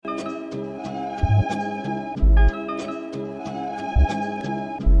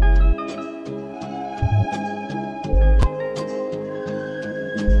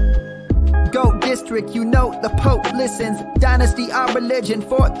district, you know the Pope listens. Dynasty, our religion,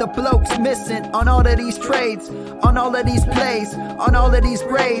 for the blokes missing. On all of these trades, on all of these plays, on all of these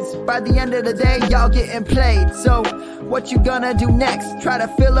grades. By the end of the day, y'all getting played. So, what you gonna do next? Try to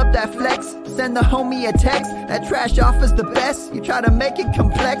fill up that flex? Send the homie a text? That trash offer's the best? You try to make it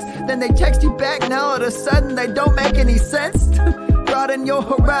complex, then they text you back. Now all of a sudden they don't make any sense. Broaden your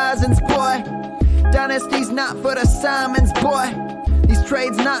horizons, boy. Dynasty's not for the Simons, boy. These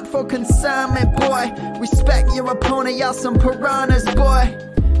trades not for consignment, boy. Respect your opponent, y'all some piranhas, boy.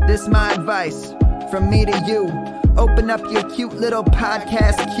 This my advice, from me to you. Open up your cute little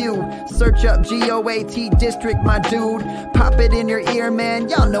podcast queue. Search up GOAT District, my dude. Pop it in your ear, man,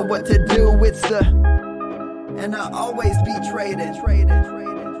 y'all know what to do. It's the... And I always be traded.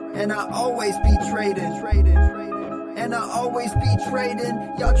 And I always be traded. And I always be trading.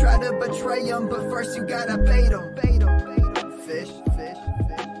 Y'all try to betray them, but first you gotta bait them. Fish.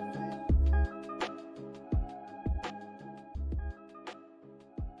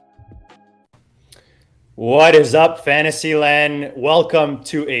 What is up, Fantasyland? Welcome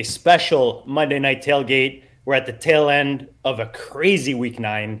to a special Monday night tailgate. We're at the tail end of a crazy week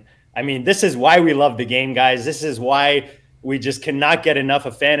 9. I mean, this is why we love the game, guys. This is why we just cannot get enough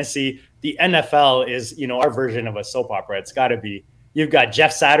of fantasy. The NFL is, our version of a soap opera. It's got to be. You've got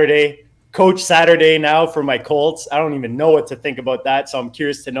Jeff Saturday, Coach Saturday now for my Colts. I don't even know what to think about that. So I'm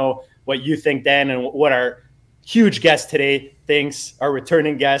curious to know what you think, Dan, and what our huge guest today thinks, our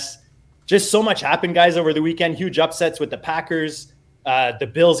returning guest. Just so much happened, guys, over the weekend. Huge upsets with the Packers.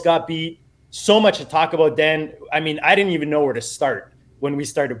 The Bills got beat. So much to talk about, Dan. I mean, I didn't even know where to start when we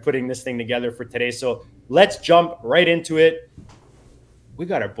started putting this thing together for today. So let's jump right into it. We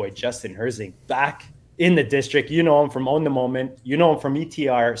got our boy Justin HERZiG back in the district. You know him from Own the Moment. You know him from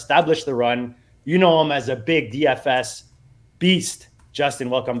ETR, Establish the Run. You know him as a big DFS beast. Justin,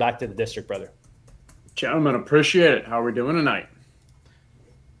 welcome back to the district, brother. Gentlemen, appreciate it. How are we doing tonight?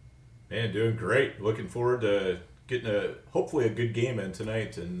 Man, doing great. Looking forward to getting hopefully a good game in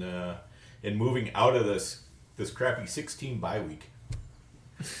tonight and moving out of this crappy 16 bye week.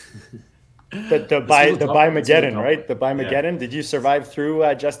 The Bye-Mageddon, right? The Bye-Mageddon. Yeah. Did you survive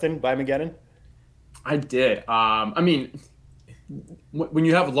through, Justin, Bye-Mageddon? I did. I mean, when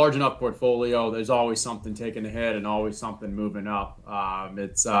you have a large enough portfolio, there's always something taking a hit and always something moving up.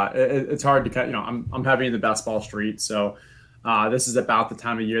 It's hard to cut. I'm heavy in the best ball street, so this is about the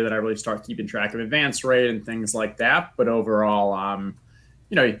time of year that I really start keeping track of advance rate and things like that. But overall,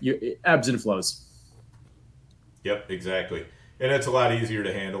 you ebbs and flows. Yep, exactly. And it's a lot easier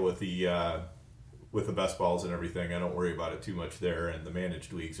to handle with the best balls and everything. I don't worry about it too much there. And the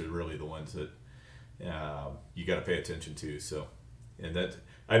managed leagues are really the ones that you got to pay attention to. So, and that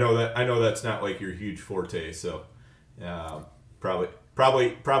I know that's not like your huge forte. So,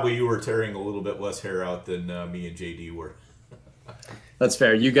 probably you were tearing a little bit less hair out than me and JD were. That's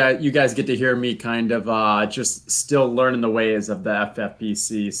fair. You guys get to hear me kind of just still learning the ways of the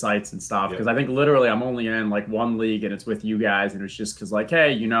FFPC sites and stuff. Because I think literally I'm only in like one league and it's with you guys. And it's just because like,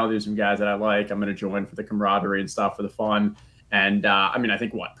 hey, there's some guys that I like. I'm going to join for the camaraderie and stuff for the fun. And I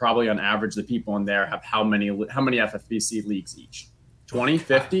think probably on average, the people in there have how many FFPC leagues each? 20,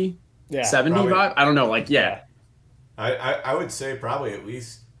 50, 75? Probably. I don't know. I would say probably at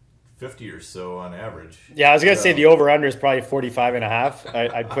least 50 or so on average. Yeah, I was going to say the over-under is probably 45.5.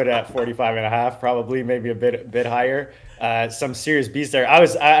 I'd put it at 45.5, probably maybe a bit higher. Some serious beasts there. I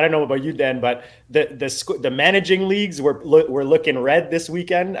don't know about you, Dan, but the managing leagues we're looking red this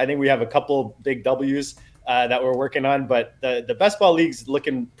weekend. I think we have a couple big W's that we're working on, but the best ball league's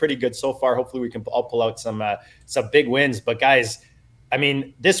looking pretty good so far. Hopefully we can all pull out some big wins. But guys, I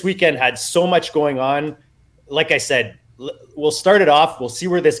mean, this weekend had so much going on. Like I said, we'll start it off. We'll see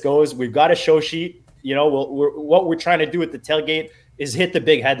where this goes. We've got a show sheet. What we're trying to do at the tailgate is hit the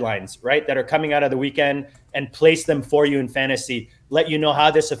big headlines, right, that are coming out of the weekend and place them for you in fantasy. Let you know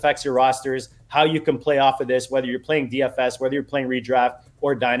how this affects your rosters, how you can play off of this, whether you're playing DFS, whether you're playing redraft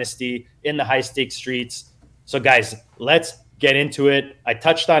or dynasty in the high stakes streets. So guys, let's get into it. I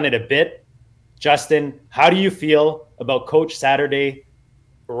touched on it a bit. Justin, how do you feel about Coach Saturday?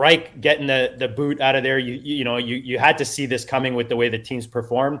 Reich getting the boot out of there? You had to see this coming with the way the teams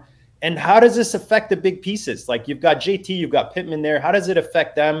performed. And how does this affect the big pieces? Like you've got JT, you've got Pittman there. How does it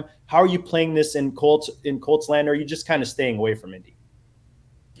affect them? How are you playing this in Colts land? Or are you just kind of staying away from Indy?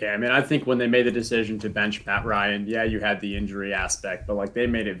 Yeah, I think when they made the decision to bench Matt Ryan, you had the injury aspect, but they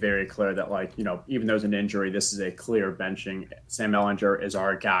made it very clear that even though there's an injury, this is a clear benching. Sam Ehlinger is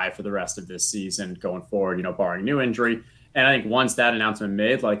our guy for the rest of this season going forward, barring new injury. And I think once that announcement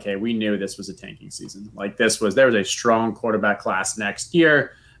made, hey, we knew this was a tanking season. There was a strong quarterback class next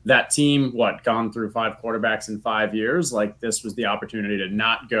year. that team, gone through 5 quarterbacks in 5 years. Like, this was the opportunity to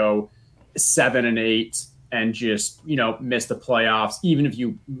not go 7-8 and just, miss the playoffs. Even if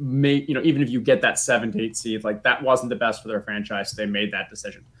you get that 7 to 8 seed, like, that wasn't the best for their franchise. So they made that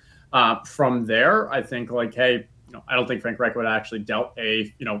decision. From there, I think, like, hey, I don't think Frank Reich would have actually dealt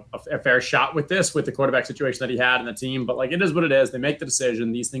a fair shot with the quarterback situation that he had in the team. But, like, it is what it is. They make the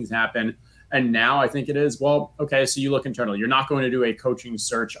decision. These things happen. And now I think it is, well, okay, so you look internally. You're not going to do a coaching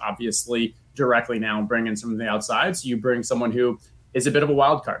search, obviously, directly now and bring in someone from the outside. So you bring someone who is a bit of a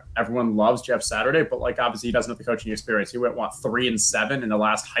wild card. Everyone loves Jeff Saturday, but, like, obviously he doesn't have the coaching experience. He went, 3-7 in the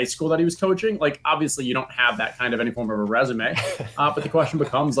last high school that he was coaching. Like, obviously you don't have that kind of any form of a resume. But the question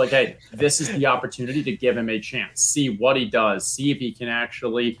becomes, like, hey, this is the opportunity to give him a chance, see what he does, see if he can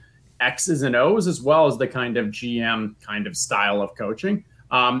actually X's and O's, as well as the kind of GM kind of style of coaching.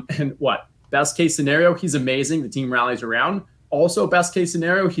 And best case scenario, he's amazing. The team rallies around. Also, best case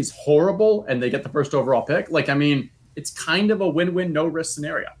scenario, he's horrible and they get the first overall pick. Like, I mean, it's kind of a win-win, no-risk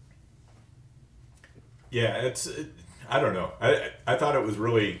scenario. Yeah, I don't know. I thought it was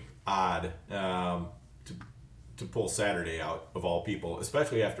really odd to pull Saturday out, of all people,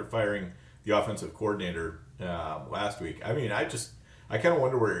 especially after firing the offensive coordinator last week. I mean, I kind of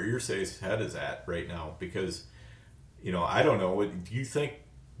wonder where Irsay's head is at right now, because, I don't know. Do you think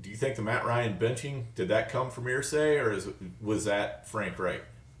the Matt Ryan benching, did that come from Irsay, or was that Frank Reich?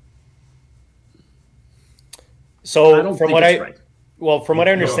 So from what I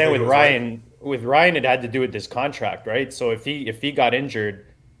understand with Ryan, it had to do with this contract, right? So if he got injured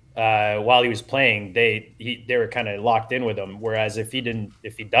while he was playing, they were kind of locked in with him. Whereas if he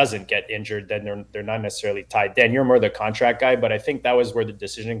doesn't get injured, then they're not necessarily tied. Dan, you're more the contract guy, but I think that was where the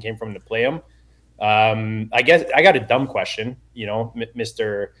decision came from to play him. I guess I got a dumb question,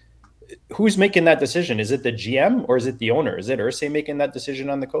 Mr. Who's making that decision? Is it the GM or is it the owner? Is it Irsay making that decision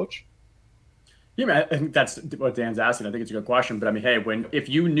on the coach? Yeah, I think that's what Dan's asking. I think it's a good question. But I mean, hey, if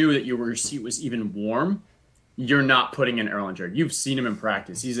you knew that your seat was even warm, you're not putting in Erlinger. You've seen him in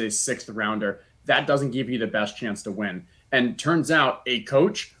practice. He's a 6th rounder. That doesn't give you the best chance to win. And turns out a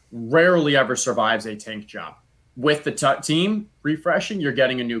coach rarely ever survives a tank job. With the team refreshing, you're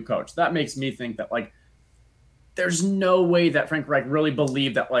getting a new coach. That makes me think that, like, there's no way that Frank Reich really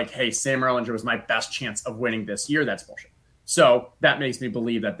believed that, like, hey, Sam Erlinger was my best chance of winning this year. That's bullshit. So that makes me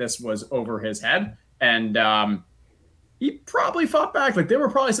believe that this was over his head. And he probably fought back. Like, there were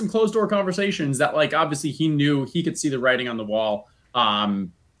probably some closed door conversations that, like, obviously he knew he could see the writing on the wall.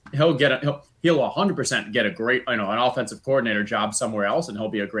 He'll 100% get a great, an offensive coordinator job somewhere else, and he'll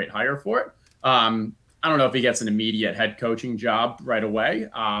be a great hire for it. I don't know if he gets an immediate head coaching job right away.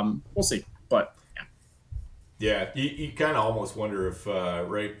 We'll see. But yeah, you kind of almost wonder if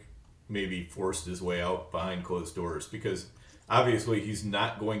Reich maybe forced his way out behind closed doors, because obviously he's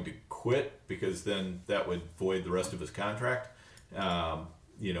not going to quit, because then that would void the rest of his contract.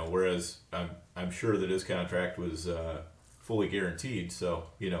 Whereas I'm sure that his contract was fully guaranteed. So,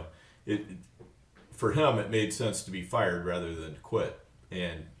 for him, it made sense to be fired rather than quit.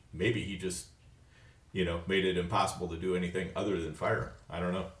 And maybe he just, made it impossible to do anything other than fire him. I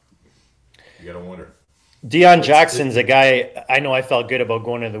don't know. You got to wonder. Deion Jackson's a guy I know I felt good about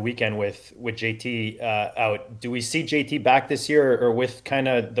going into the weekend with JT out. Do we see JT back this year, or with kind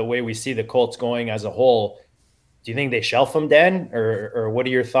of the way we see the Colts going as a whole, do you think they shelf him, Dan? Or what are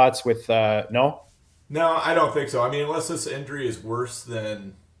your thoughts with no? No, I don't think so. I mean, unless this injury is worse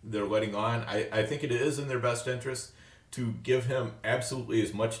than they're letting on, I think it is in their best interest to give him absolutely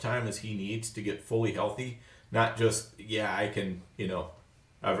as much time as he needs to get fully healthy. Not just, I can,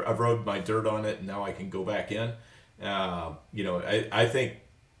 I've rode my dirt on it and now I can go back in. I think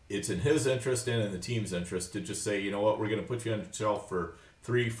it's in his interest and in the team's interest to just say, you know what, we're going to put you on the shelf for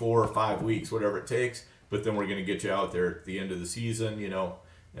 3, 4, or 5 weeks, whatever it takes. But then we're going to get you out there at the end of the season,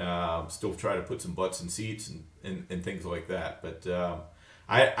 still try to put some butts in seats and things like that. But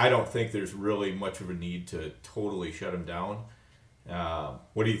I don't think there's really much of a need to totally shut him down.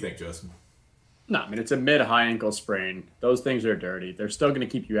 What do you think, Justin? No, I mean, it's a mid-high ankle sprain. Those things are dirty. They're still going to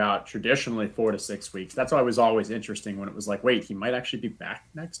keep you out traditionally 4 to 6 weeks. That's why it was always interesting when it was like, wait, he might actually be back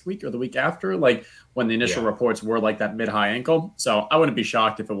next week or the week after, like when the initial reports were like that mid-high ankle. So I wouldn't be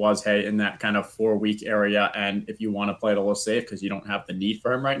shocked if it was, hey, in that kind of 4-week area. And if you want to play it a little safe because you don't have the need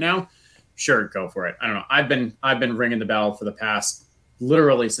for him right now, sure, go for it. I don't know. I've been ringing the bell for the past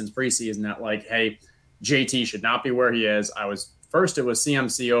literally since preseason that, like, hey, JT should not be where he is. First, it was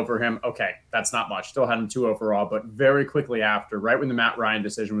CMC over him. Okay, that's not much. Still had him 2 overall, but very quickly after, right when the Matt Ryan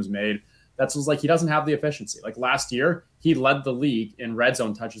decision was made, that was like he doesn't have the efficiency. Like last year, he led the league in red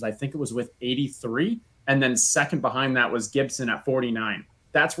zone touches. I think it was with 83, and then second behind that was Gibson at 49.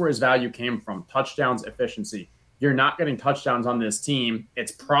 that's where his value came from. Touchdowns, efficiency. You're not getting touchdowns on this team.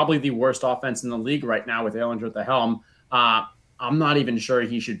 It's probably the worst offense in the league right now with Ehlinger at the helm. I'm not even sure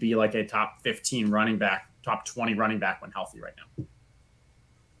he should be like a top 15 running back, top 20 running back when healthy right now.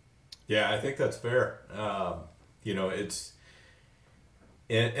 Yeah, I think that's fair. It's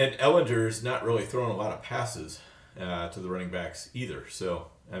and Ehlinger's not really throwing a lot of passes to the running backs either. So,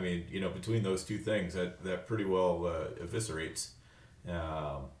 I mean, between those two things, that pretty well eviscerates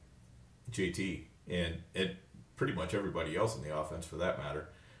JT and pretty much everybody else in the offense for that matter.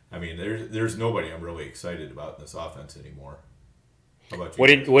 I mean, there's nobody I'm really excited about in this offense anymore. How about you?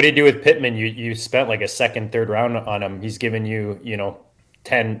 What did you do with Pittman? You spent like a second, third round on him. He's given you,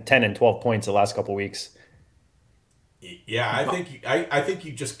 10 and 12 points the last couple of weeks. Yeah, I think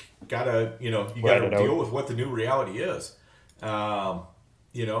you just gotta deal with what the new reality is, and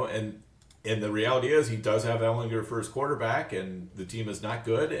the reality is he does have Ehlinger for his quarterback, and the team is not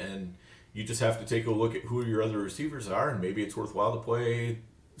good, and you just have to take a look at who your other receivers are, and maybe it's worthwhile to play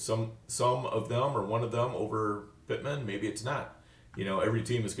some of them or one of them over Pittman. Maybe it's not. Every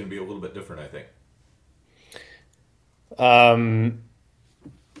team is going to be a little bit different, I think.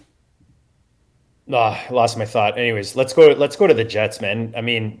 I lost my thought. Anyways, let's go to the Jets, man. I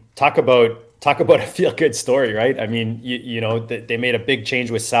mean, talk about a feel-good story, right? I mean, they made a big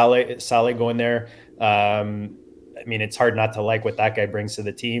change with Saleh going there. I mean, it's hard not to like what that guy brings to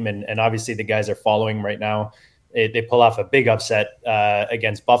the team, and obviously the guys are following right now. They pull off a big upset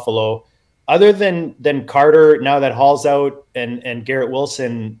against Buffalo. Other than Carter, now that Hall's out, and Garrett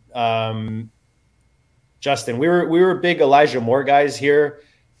Wilson, Justin, we were big Elijah Moore guys here.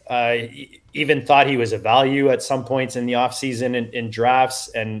 Even thought he was a value at some points in the offseason in drafts,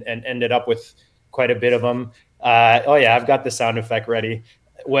 and ended up with quite a bit of them. I've got the sound effect ready.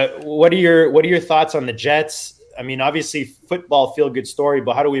 What are your thoughts on the Jets? I mean, obviously football feel good story,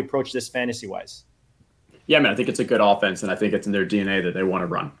 but how do we approach this fantasy wise? Yeah, man, I think it's a good offense, and I think it's in their DNA that they want to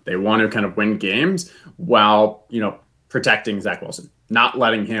run. They want to kind of win games while, protecting Zach Wilson, not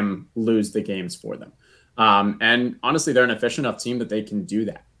letting him lose the games for them. And honestly, they're an efficient enough team that they can do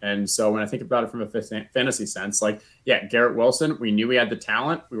that. And so when I think about it from a fantasy sense, Garrett Wilson, we knew he had the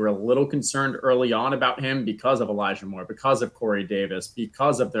talent. We were a little concerned early on about him because of Elijah Moore, because of Corey Davis,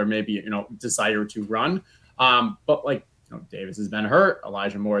 because of their maybe, desire to run. But Davis has been hurt.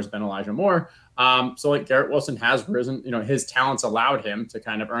 Elijah Moore has been Elijah Moore. So Garrett Wilson has risen, his talents allowed him to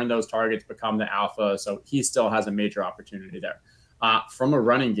kind of earn those targets, become the alpha. So he still has a major opportunity there. From a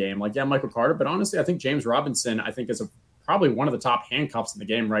running game, Michael Carter, but honestly, I think James Robinson, is probably one of the top handcuffs in the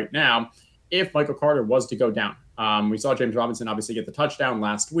game right now. If Michael Carter was to go down, we saw James Robinson obviously get the touchdown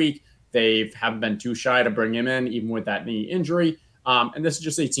last week. They haven't been too shy to bring him in, even with that knee injury. And this is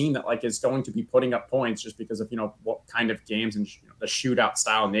just a team that is going to be putting up points just because of, what kind of games and the shootout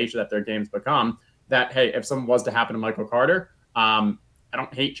style nature that their games become. That, hey, if something was to happen to Michael Carter, I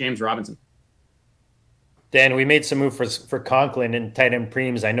don't hate James Robinson. Dan, we made some move for Conklin and tight end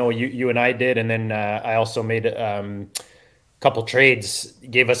preems. I know you and I did, and then I also made a couple trades.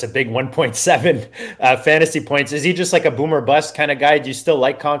 Gave us a big 1.7 fantasy points. Is he just like a boomer bust kind of guy? Do you still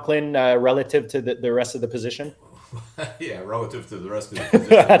like Conklin relative to the rest of the position? Yeah, relative to the rest of the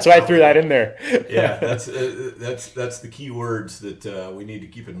position. That's why I threw that in there. Yeah, that's the key words that we need to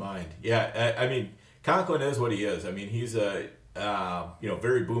keep in mind. Yeah, I mean, Conklin is what he is. I mean, he's a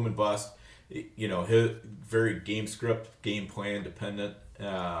very boom and bust. His very game script, game plan dependent.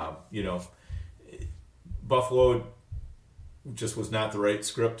 Buffalo just was not the right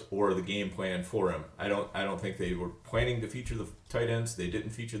script or the game plan for him. I don't think they were planning to feature the tight ends. They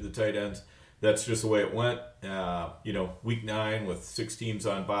didn't feature the tight ends. That's just the way it went. Week 9 with 6 teams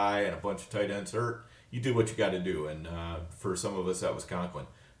on bye and a bunch of tight ends hurt. You do what you got to do, and for some of us that was Conklin.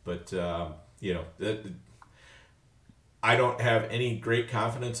 But I don't have any great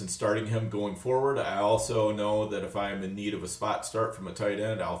confidence in starting him going forward. I also know that if I'm in need of a spot start from a tight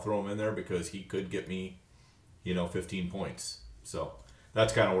end, I'll throw him in there because he could get me, 15 points. So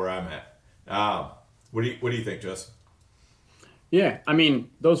that's kind of where I'm at. What do you think, Justin? Yeah, I mean,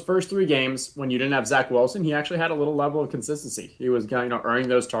 those first 3 games when you didn't have Zach Wilson, he actually had a little level of consistency. He was earning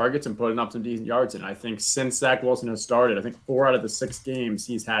those targets and putting up some decent yards. And I think since Zach Wilson has started, I think 4 out of the 6 games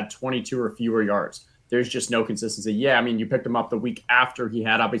he's had 22 or fewer yards. There's just no consistency. Yeah, I mean, you picked him up the week after he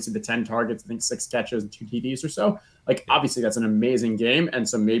had obviously the 10 targets, I think 6 catches and 2 TDs or so. Obviously that's an amazing game. And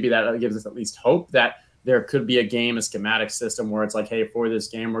so maybe that gives us at least hope that there could be a schematic system where it's hey, for this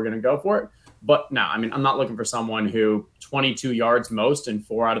game, we're going to go for it. But no, I mean, I'm not looking for someone who 22 yards most in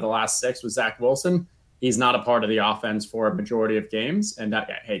 4 out of the last 6 with Zach Wilson. He's not a part of the offense for a majority of games. And that,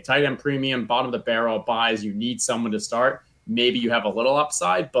 hey, tight end premium, bottom of the barrel buys, you need someone to start. maybe you have a little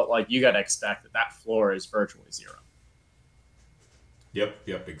upside, but like you got to expect that floor is virtually zero.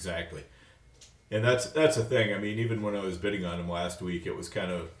 Yep, exactly. And that's the thing. I mean, even when I was bidding on him last week, it was kind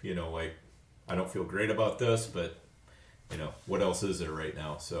of, like, I don't feel great about this, but, what else is there right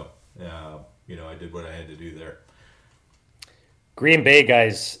now? So, I did what I had to do there. Green Bay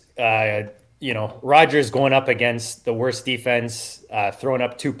guys, Rodgers going up against the worst defense, throwing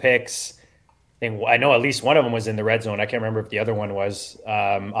up 2 picks. I know at least one of them was in the red zone. I can't remember if the other one was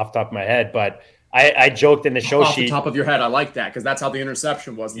off the top of my head, but I joked in the show off sheet. Off the top of your head, I like that because that's how the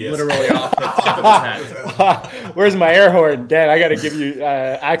interception was, literally off the top of his head. Where's my air horn? Dan, I got to give you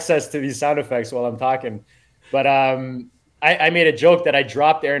access to these sound effects while I'm talking. But I made a joke that I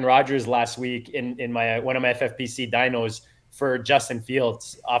dropped Aaron Rodgers last week in one of my FFPC dynos for Justin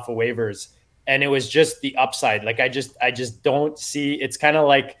Fields off of waivers. And it was just the upside. Like I just don't see, it's kind of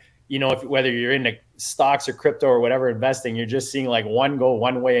like, whether you're into stocks or crypto or whatever investing, you're just seeing like one go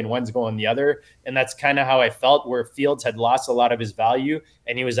one way and one's going the other. And that's kind of how I felt, where Fields had lost a lot of his value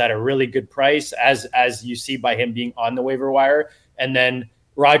and he was at a really good price, as you see by him being on the waiver wire. And then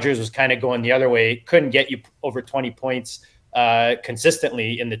Rodgers was kind of going the other way, couldn't get you over 20 points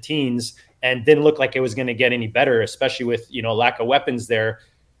consistently in the teens, and didn't look like it was going to get any better, especially with, lack of weapons there.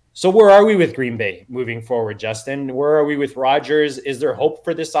 So where are we with Green Bay moving forward, Justin? Where are we with Rodgers? Is there hope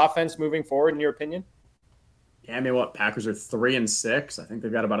for this offense moving forward, in your opinion? Yeah, I mean, Packers are 3-6. I think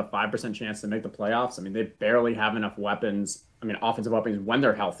they've got about a 5% chance to make the playoffs. I mean, they barely have enough weapons. I mean, offensive weapons when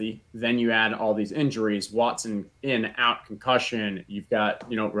they're healthy. Then you add all these injuries, Watson in, out, concussion. You've got,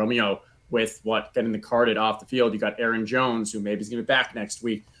 Romeo with getting the carted off the field. You got Aaron Jones, who maybe is going to be back next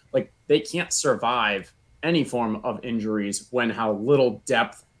week. Like, they can't survive any form of injuries when how little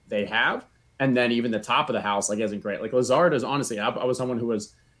depth they have. And then even the top of the house, isn't great. Like Lazard is honestly, I was someone who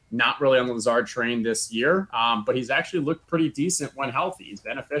was not really on the Lazard train this year, but he's actually looked pretty decent when healthy. He's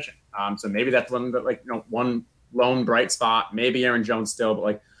been efficient. So maybe that's one lone bright spot, maybe Aaron Jones still,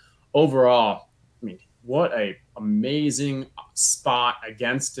 but overall, I mean, what a amazing spot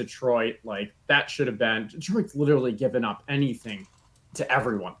against Detroit. Like that should have been, Detroit's literally given up anything to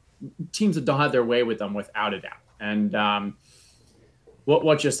everyone. Teams have had their way with them without a doubt. And,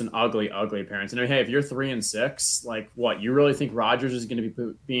 what just an ugly appearance. And hey, if you're 3-6, you really think Rodgers is going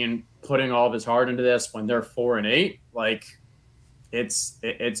to be putting all of his heart into this when they're 4-8?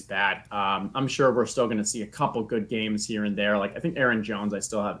 It's bad. I'm sure we're still going to see a couple good games here and there. I think Aaron Jones is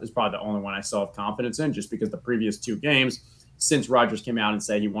probably the only one I still have confidence in, just because the previous 2 games since Rodgers came out and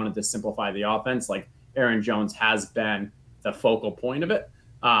said he wanted to simplify the offense, Aaron Jones has been the focal point of it.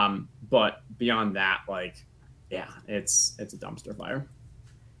 But beyond that, it's a dumpster fire.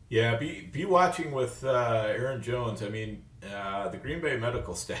 Yeah, be watching with Aaron Jones. I mean, the Green Bay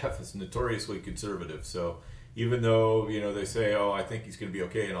medical staff is notoriously conservative. So even though, they say, oh, I think he's going to be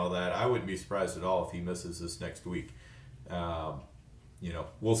okay and all that, I wouldn't be surprised at all if he misses this next week.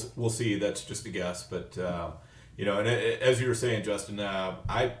 We'll see. That's just a guess. But, and as you were saying, Justin,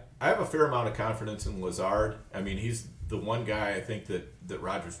 I have a fair amount of confidence in Lazard. I mean, he's the one guy I think that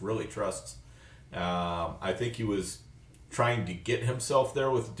Rodgers really trusts. I think he was trying to get himself there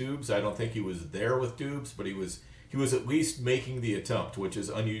with Dubes. I don't think he was there with Dubes, but he was at least making the attempt, which is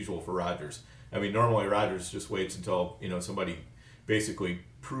unusual for Rodgers. I mean, normally Rodgers just waits until somebody basically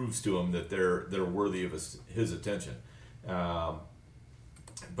proves to him that they're worthy of his attention.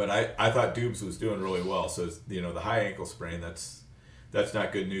 But I thought Dubes was doing really well. So the high ankle sprain, that's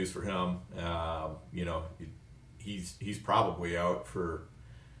not good news for him. He's probably out for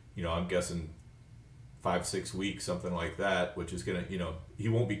I'm guessing 5-6 weeks, something like that, which is going to, he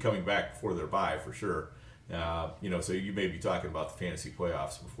won't be coming back before their bye for sure. So you may be talking about the fantasy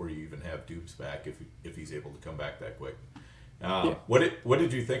playoffs before you even have Dubes back, if he's able to come back that quick. Yeah. What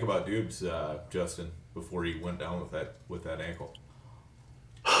did you think about Dubes, Justin, before he went down with that ankle?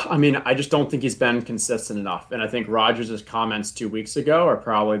 I mean, I just don't think he's been consistent enough. And I think Rodgers' comments 2 weeks ago are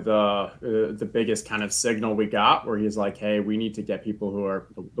probably the biggest kind of signal we got, where he's like, hey, we need to get people who are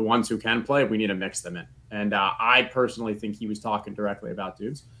the ones who can play. We need to mix them in. And I personally think he was talking directly about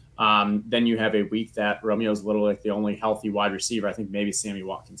Dubes. Then you have a week that Romeo's literally the only healthy wide receiver. I think maybe Sammy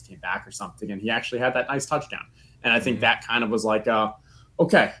Watkins came back or something, and he actually had that nice touchdown. And I think that kind of was like,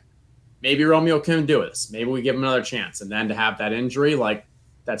 okay, maybe Romeo can do this. Maybe we give him another chance. And then to have that injury,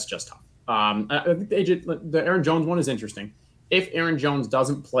 that's just tough. I think the Aaron Jones one is interesting. If Aaron Jones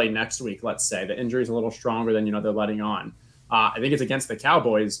doesn't play next week, let's say the injury is a little stronger than they're letting on, I think it's against the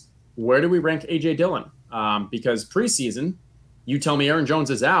Cowboys. Where do we rank A.J. Dillon? Because preseason, you tell me Aaron Jones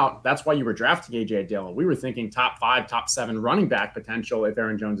is out. That's why you were drafting A.J. Dillon. We were thinking top 5, top 7 running back potential if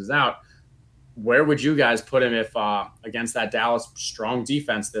Aaron Jones is out. where would you guys put him if against that Dallas strong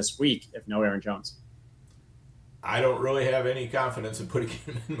defense this week if no Aaron Jones? I don't really have any confidence in putting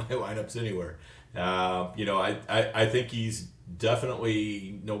him in my lineups anywhere. I think he's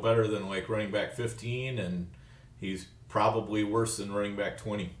definitely no better than like running back 15, and he's probably worse than running back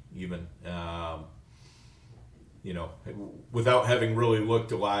 20 even. Without having really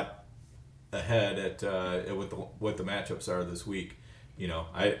looked a lot ahead at what the matchups are this week,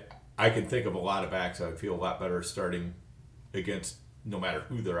 I can think of a lot of backs I would feel a lot better starting against no matter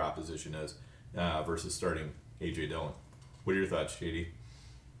who their opposition is versus starting A.J. Dillon. What are your thoughts, JD?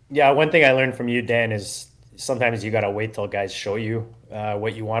 Yeah, one thing I learned from you, Dan, is sometimes you got to wait till guys show you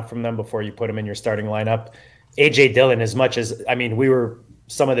what you want from them before you put them in your starting lineup. A.J. Dillon, as much as, we were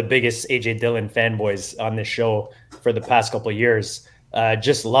some of the biggest A.J. Dillon fanboys on this show for the past couple of years.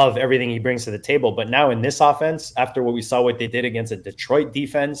 Just love everything he brings to the table. But now in this offense, after what we saw what they did against a Detroit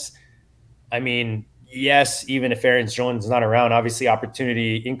defense, yes, even if Aaron Jones is not around, obviously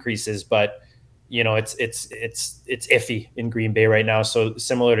opportunity increases, but it's iffy in Green Bay right now. So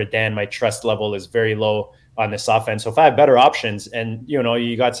similar to Dan, my trust level is very low on this offense. So if I have better options, and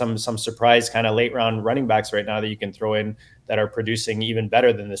you got some surprise kind of late round running backs right now that you can throw in that are producing even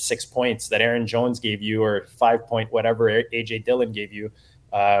better than the 6 points that Aaron Jones gave you, or 5 point whatever AJ Dillon gave you,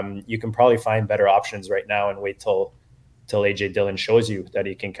 you can probably find better options right now and wait till AJ Dillon shows you that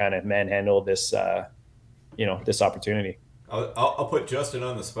he can kind of manhandle this this opportunity. I'll put Justin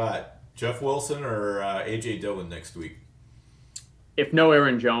on the spot. Jeff Wilson or A.J. Dillon next week? If no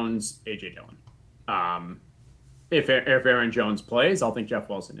Aaron Jones, A.J. Dillon. If Aaron Jones plays, I'll think Jeff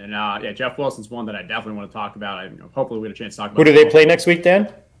Wilson. And Jeff Wilson's one that I definitely want to talk about. Hopefully we get a chance to talk about. Who do they play next week,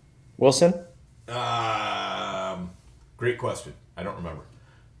 Dan? Wilson? Great question. I don't remember.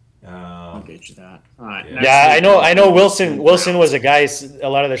 I'll get you that. All right. Yeah, I know Wilson was a guy a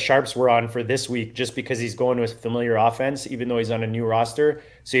lot of the sharps were on for this week just because he's going to a familiar offense, even though he's on a new roster.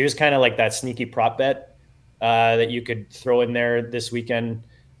 So he was kind of like that sneaky prop bet that you could throw in there this weekend.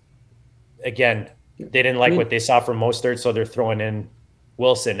 Again, they didn't like what they saw from Mostert, so they're throwing in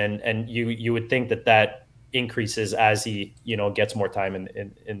Wilson, and you would think that increases as he gets more time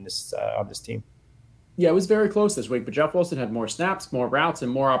in this on this team. Yeah, it was very close this week, but Jeff Wilson had more snaps, more routes, and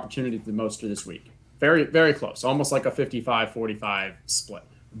more opportunity than Mostert this week. Very, very close, almost like a 55-45 split.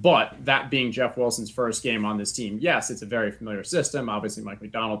 But that being Jeff Wilson's first game on this team, yes, it's a very familiar system. Obviously, Mike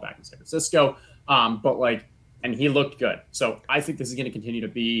McDonald back in San Francisco, and he looked good. So I think this is going to continue to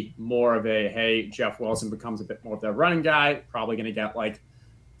be more of a, hey, Jeff Wilson becomes a bit more of that running guy, probably going to get like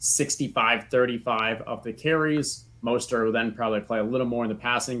 65-35 of the carries. Mostert will then probably play a little more in the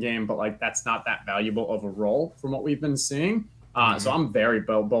passing game, but that's not that valuable of a role from what we've been seeing. So I'm very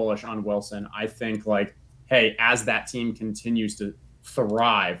bullish on Wilson. I think hey, as that team continues to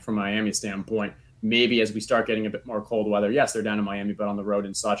thrive from a Miami standpoint, maybe as we start getting a bit more cold weather, yes, they're down in Miami, but on the road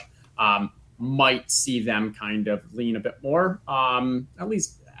and such, might see them kind of lean a bit more, at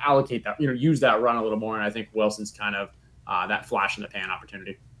least allocate that, use that run a little more. And I think Wilson's kind of that flash in the pan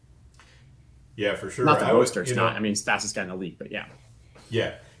opportunity. Yeah, for sure. Not that Mostert's not. He's fastest guy in the league, but yeah.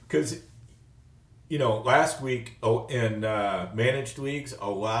 Yeah, because, last week in managed leagues, a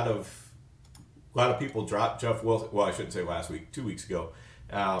lot of people dropped Jeff Wilson. Well, I shouldn't say last week, 2 weeks ago.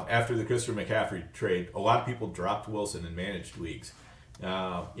 After the Christopher McCaffrey trade, a lot of people dropped Wilson in managed leagues.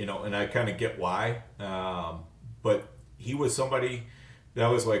 And I kind of get why. But he was somebody that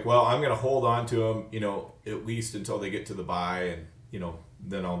was like, well, I'm going to hold on to him, at least until they get to the bye, and,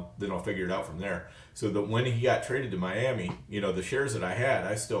 then I'll figure it out from there. So that when he got traded to Miami, the shares that I had,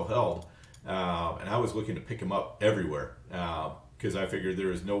 I still held, and I was looking to pick him up everywhere because I figured there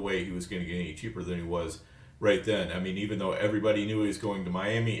was no way he was going to get any cheaper than he was right then. Even though everybody knew he was going to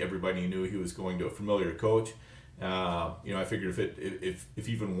Miami, everybody knew he was going to a familiar coach. I figured if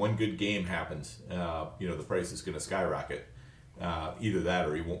even one good game happens, the price is going to skyrocket. Either that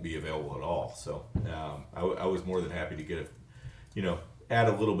or he won't be available at all. So I was more than happy to get add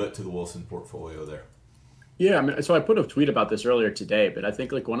a little bit to the Wilson portfolio there. Yeah, so I put a tweet about this earlier today, but I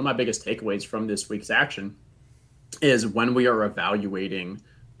think one of my biggest takeaways from this week's action is when we are evaluating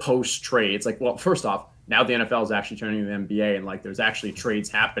post trades. First off, now the NFL is actually turning to the NBA, and there's actually trades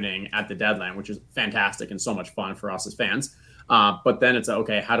happening at the deadline, which is fantastic and so much fun for us as fans. But then it's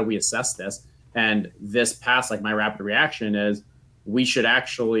okay, how do we assess this? And this past, my rapid reaction is we should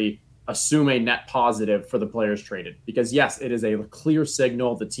actually assume a net positive for the players traded, because yes, it is a clear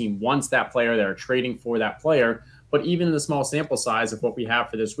signal the team wants that player, they're trading for that player. But even in the small sample size of what we have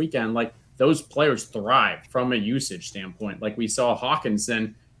for this weekend, those players thrive from a usage standpoint. We saw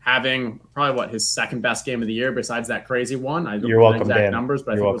Hawkinson having probably his second best game of the year besides that crazy one. I don't You're know welcome, the exact Dan. numbers,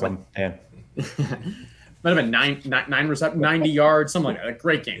 but You're I think welcome, Dan. Might have been nine receptions, 90 yards, something like that. A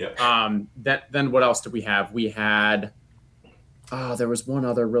great game. Yep. Then what else did we have? We had there was one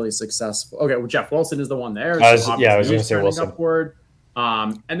other really successful. Okay, well, Jeff Wilson is the one there. I was going to say Wilson. Upward.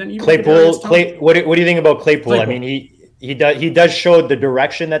 And then even Claypool. What do you think about Claypool? I mean, he does show the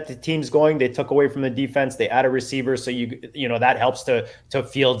direction that the team's going. They took away from the defense. They add a receiver, so you know that helps to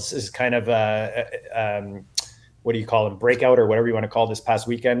Fields is kind of what do you call him, breakout or whatever you want to call this past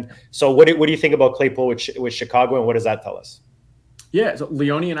weekend. So what do you think about Claypool with Chicago, and what does that tell us? Yeah, so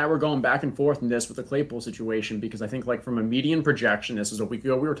Leone and I were going back and forth in this with the Claypool situation, because I think like from a median projection, this is a week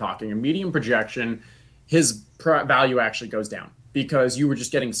ago we were talking, a median projection, his value actually goes down because you were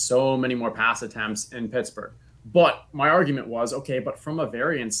just getting so many more pass attempts in Pittsburgh. But my argument was, okay, but from a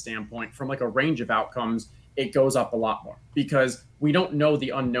variance standpoint, from like a range of outcomes, it goes up a lot more because we don't know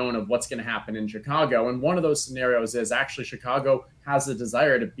the unknown of what's going to happen in Chicago. And one of those scenarios is actually Chicago has a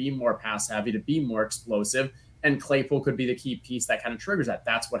desire to be more pass heavy, to be more explosive. And Claypool could be the key piece that kind of triggers that.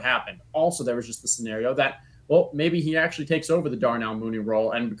 That's what happened. Also, there was just the scenario that, well, maybe he actually takes over the Darnell Mooney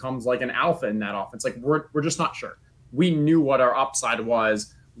role and becomes like an alpha in that offense. Like we're just not sure. We knew what our upside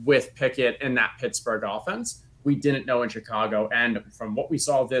was with Pickett in that Pittsburgh offense. We didn't know in Chicago. And from what we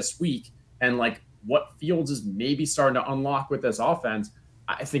saw this week and like what Fields is maybe starting to unlock with this offense,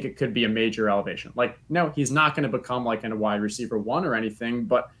 I think it could be a major elevation. Like, no, he's not going to become like a wide receiver one or anything,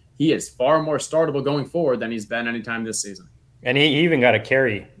 but he is far more startable going forward than he's been anytime this season. And he even got a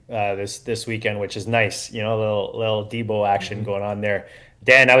carry this weekend, which is nice. You know, a little Debo action going on there.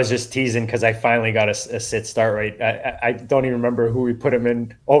 Dan, I was just teasing because I finally got a sit start right. I don't even remember who we put him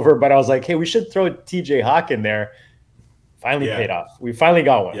in over, but I was like, hey, we should throw TJ Hawk in there. Finally paid off. We finally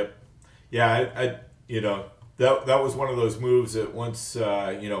got one. Yep. Yeah, I that was one of those moves that once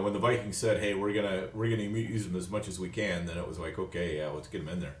when the Vikings said, hey, we're gonna use him as much as we can, then it was like, okay, yeah, let's get him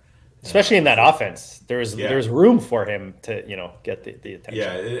in there. Especially in that offense, there's room for him to get the attention.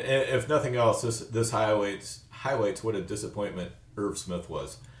 Yeah, if nothing else, this highlights what a disappointment Irv Smith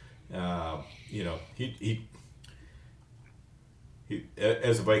was. He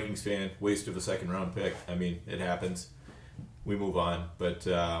as a Vikings fan, waste of a second round pick. I mean, it happens. We move on, but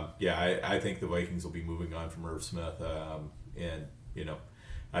I think the Vikings will be moving on from Irv Smith,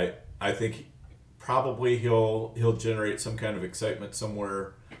 I think probably he'll generate some kind of excitement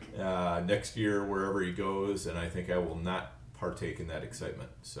somewhere next year wherever he goes, and I think I will not partake in that excitement.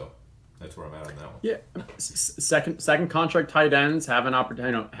 So that's where I'm at on that one. Yeah, second contract tight ends have an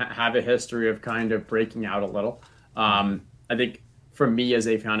opportunity, have a history of kind of breaking out a little. I think for me as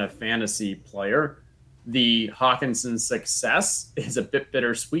a kind of fantasy player, the Hawkinson success is a bit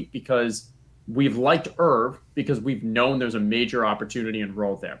bittersweet because we've liked Irv because we've known there's a major opportunity and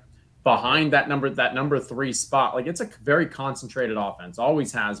role there. Behind that number 3 spot, like it's a very concentrated offense,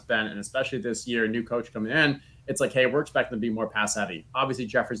 always has been, and especially this year, new coach coming in, it's like, hey, we're expecting to be more pass heavy. Obviously,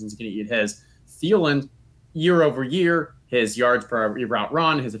 Jefferson's going to eat his. Thielen, year over year, his yards per route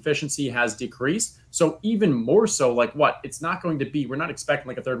run, his efficiency has decreased. So even more so, like it's not going to be, we're not expecting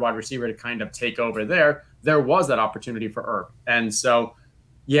like a third wide receiver to kind of take over there. There was that opportunity for Irv. And so,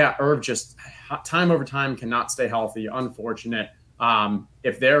 yeah, Irv just time over time cannot stay healthy. Unfortunate.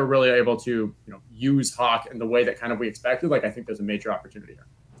 If they're really able to, use Hawk in the way that kind of we expected, like I think there's a major opportunity here.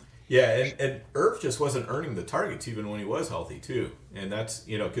 Yeah, and Irv just wasn't earning the targets even when he was healthy too. And that's,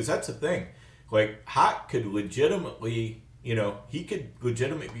 because that's the thing. Like Hawk could legitimately,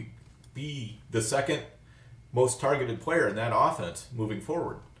 be the second most targeted player in that offense moving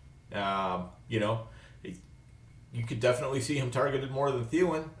forward. You could definitely see him targeted more than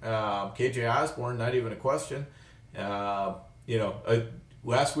Thielen. KJ Osborne, not even a question.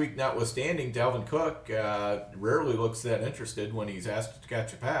 Last week notwithstanding, Dalvin Cook rarely looks that interested when he's asked to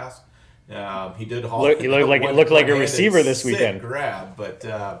catch a pass. He did. He looked like a receiver this weekend. Grab, but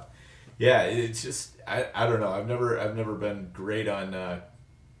it's just I don't know. I've never been great on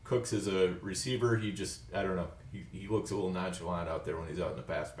Cooks as a receiver. He just I don't know. He looks a little nonchalant out there when he's out in the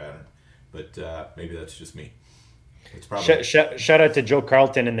pass pattern, but maybe that's just me. It's probably shout out to Joe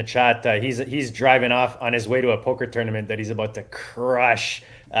Carlton in the chat. He's driving off on his way to a poker tournament that he's about to crush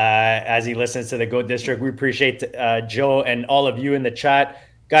as he listens to the Go District. We appreciate Joe and all of you in the chat.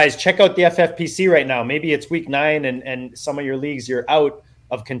 Guys, check out the FFPC right now. Maybe it's week 9 and some of your leagues you're out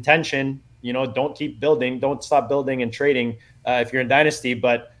of contention. Don't keep building. Don't stop building and trading if you're in Dynasty.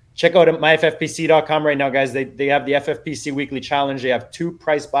 But check out myffpc.com right now, guys. They have the FFPC Weekly Challenge. They have 2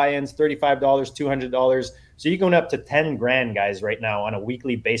 price buy-ins, $35, $200. So you're going up to 10 grand, guys, right now on a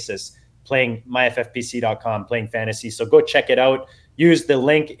weekly basis playing myffpc.com, playing fantasy. So go check it out. Use the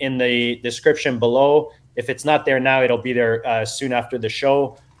link in the description below. If it's not there now, it'll be there soon after the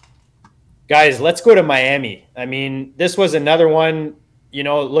show. Guys, let's go to Miami. I mean, this was another one,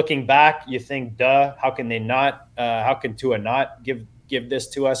 looking back, you think, duh, how can they not, how can Tua not give this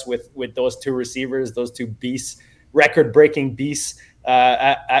to us with those two receivers, those two beasts, record-breaking beasts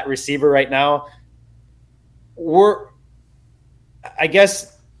at receiver right now? I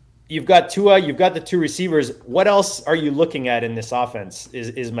guess you've got Tua, you've got the two receivers. What else are you looking at in this offense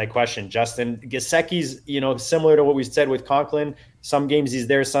is my question, Justin. Gesicki's, similar to what we said with Conklin. Some games he's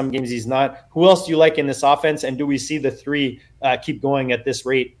there, some games he's not. Who else do you like in this offense? And do we see the three keep going at this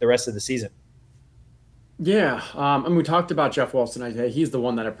rate the rest of the season? Yeah. And we talked about Jeff Wilson. He's the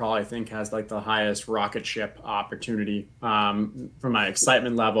one that I probably think has like the highest rocket ship opportunity from my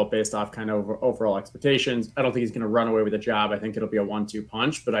excitement level based off kind of overall expectations. I don't think he's going to run away with the job. I think it'll be a 1-2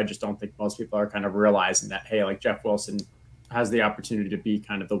 punch, but I just don't think most people are kind of realizing that, hey, like Jeff Wilson has the opportunity to be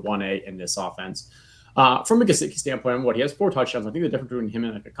kind of the 1A in this offense. From a Gesicki standpoint, he has 4 touchdowns. I think the difference between him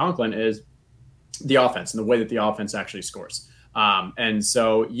and like a Conklin is the offense and the way that the offense actually scores. And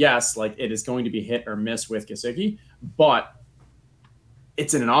so, yes, like it is going to be hit or miss with Gesicki, but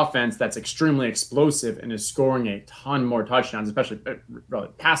it's in an offense that's extremely explosive and is scoring a ton more touchdowns, especially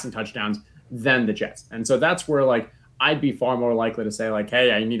passing touchdowns, than the Jets. And so that's where like I'd be far more likely to say like,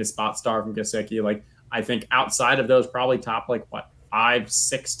 hey, I need a spot star from Gesicki. Like I think outside of those probably top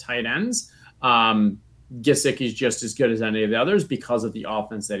 5-6 tight ends, Gesicki's just as good as any of the others because of the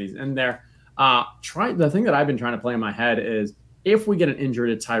offense that he's in there. The thing that I've been trying to play in my head is if we get an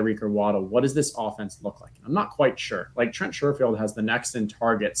injury to Tyreek or Waddle, what does this offense look like? I'm not quite sure. Like Trent Sherfield has the next in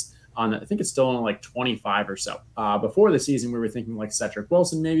targets on, I think it's still on like 25 or so. Before the season, we were thinking like Cedric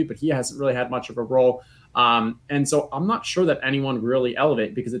Wilson maybe, but he hasn't really had much of a role. And so I'm not sure that anyone really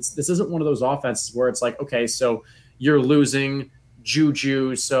elevate because this isn't one of those offenses where it's like, okay, so you're losing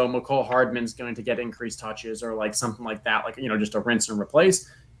Juju, so McCole Hardman's going to get increased touches or like something like that, like, just a rinse and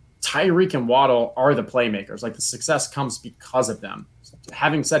replace. Tyreek and Waddle are the playmakers. Like the success comes because of them.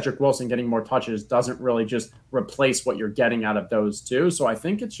 Having Cedric Wilson getting more touches doesn't really just replace what you're getting out of those two. So I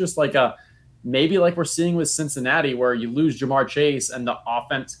think it's just like maybe like we're seeing with Cincinnati where you lose Jamar Chase and the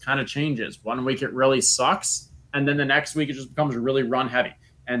offense kind of changes. One week it really sucks. And then the next week it just becomes really run heavy.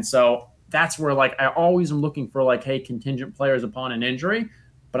 And so that's where like I always am looking for like, hey, contingent players upon an injury,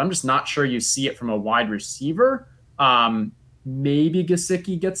 but I'm just not sure you see it from a wide receiver. Maybe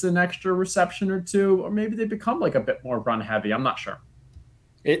Gesicki gets an extra reception or two, or maybe they become like a bit more run heavy. I'm not sure.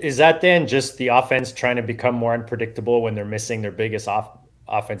 Is that then just the offense trying to become more unpredictable when they're missing their biggest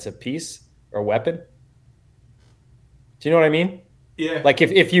offensive piece or weapon? Do you know what I mean? Yeah. Like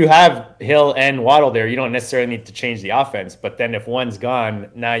if you have Hill and Waddle there, you don't necessarily need to change the offense. But then if one's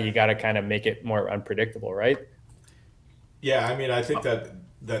gone, now you got to kind of make it more unpredictable, right? Yeah, I mean, I think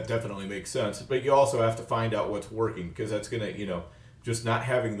that definitely makes sense. But you also have to find out what's working because that's going to, just not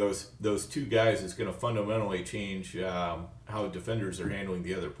having those two guys is going to fundamentally change how defenders are handling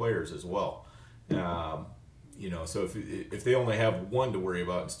the other players as well. So if they only have one to worry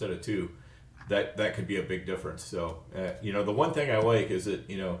about instead of two, that could be a big difference. So, the one thing I like is that,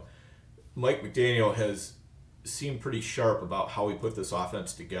 Mike McDaniel has seemed pretty sharp about how he put this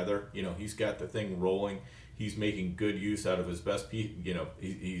offense together. He's got the thing rolling. He's making good use out of his best piece.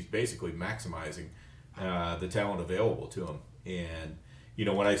 He's basically maximizing the talent available to him. And,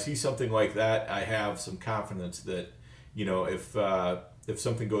 when I see something like that, I have some confidence that, if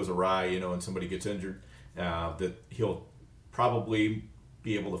something goes awry, and somebody gets injured, that he'll probably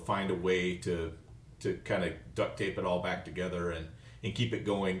be able to find a way to kind of duct tape it all back together and keep it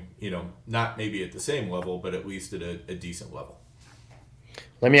going, not maybe at the same level, but at least at a decent level.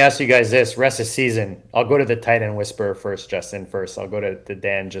 Let me ask you guys this: rest of season. I'll go to the tight end whisperer first, Justin first. I'll go to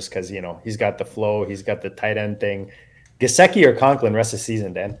Dan just because he's got the flow, he's got the tight end thing. Gesicki or Conklin rest of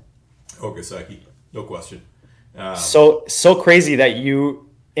season, Dan? Oh, Gesicki, no question. So crazy that you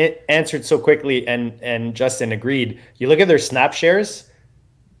answered so quickly, and Justin agreed. You look at their snap shares.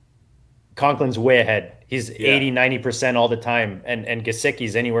 Conklin's way ahead. He's 80-90% all the time, and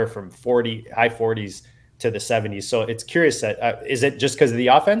Gesicki's anywhere from high 40s. To the 70s. So it's curious that is it just because of the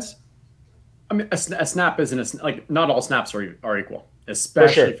offense? I mean, a snap isn't like not all snaps are equal,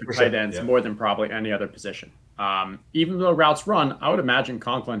 especially for tight ends more than probably any other position. Even though routes run, I would imagine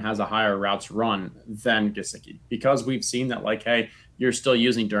Conklin has a higher routes run than Gesicki because we've seen that like, hey, you're still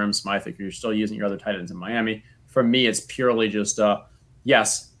using Durham Smythe, like you're still using your other tight ends in Miami. For me, it's purely just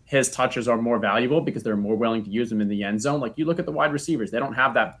yes, his touches are more valuable because they're more willing to use them in the end zone. Like you look at the wide receivers, they don't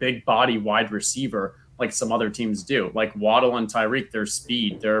have that big body wide receiver like some other teams do. Like Waddle and Tyreek, they're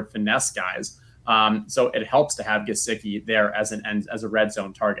speed, they're finesse guys. So it helps to have Gesicki there as a red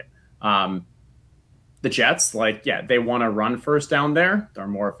zone target. the Jets, like, yeah, they want to run first down there. They're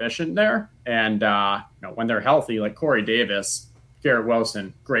more efficient there. And when they're healthy, like Corey Davis, Garrett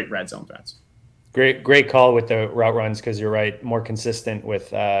Wilson, great red zone threats. Great call with the route runs, because you're right, more consistent with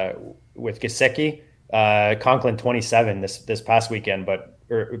Gesicki. Conklin 27 this past weekend, but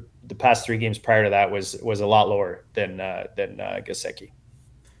the past 3 games prior to that was a lot lower than Gesicki.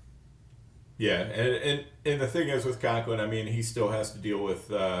 Yeah, and the thing is with Conklin, I mean, he still has to deal with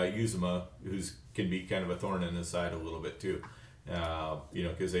Uzomah, who's can be kind of a thorn in his side a little bit too.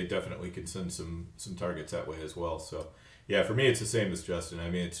 Because they definitely can send some targets that way as well. So yeah, for me it's the same as Justin. I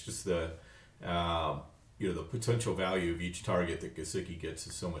mean, it's just the the potential value of each target that Gesicki gets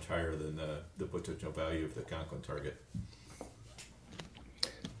is so much higher than the potential value of the Conklin target.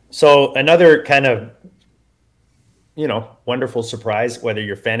 So another kind of wonderful surprise, whether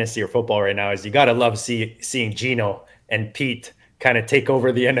you're fantasy or football right now, is you got to love seeing GiNO and Pete kind of take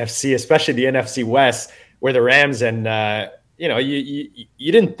over the NFC, especially the NFC West, where the Rams and you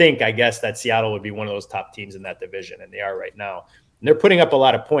didn't think, I guess, that Seattle would be one of those top teams in that division, and they are right now. And they're putting up a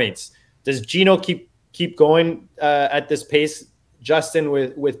lot of points. Does GiNO keep going at this pace, Justin,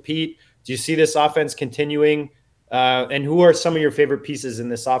 with Pete? Do you see this offense continuing? And who are some of your favorite pieces in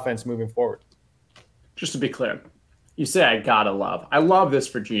this offense moving forward? Just to be clear, you say I gotta love. I love this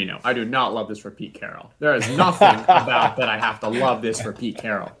for GiNO. I do not love this for Pete Carroll. There is nothing about that I have to love this for Pete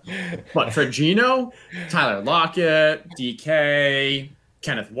Carroll. But for GiNO, Tyler Lockett, DK,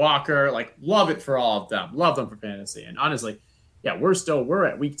 Kenneth Walker, like, love it for all of them. Love them for fantasy. And honestly, yeah, we're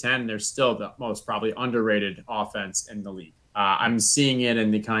at week 10. They're still the most probably underrated offense in the league. I'm seeing it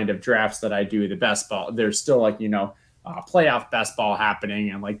in the kind of drafts that I do, the best ball. There's still playoff best ball happening,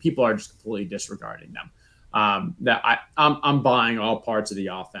 and like people are just completely disregarding them. I'm buying all parts of the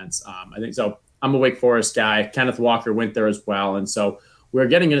offense. I think so. I'm a Wake Forest guy. Kenneth Walker went there as well, and so we're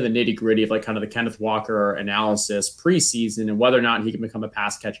getting into the nitty gritty of like kind of the Kenneth Walker analysis preseason and whether or not he can become a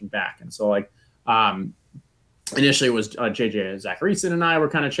pass catching back. And so initially it was JJ Zacharyson and I were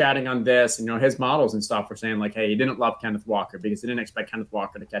kind of chatting on this, and his models and stuff were saying like, hey, he didn't love Kenneth Walker because he didn't expect Kenneth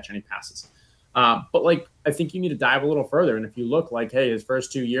Walker to catch any passes. But like, I think you need to dive a little further. And if you look like, hey, his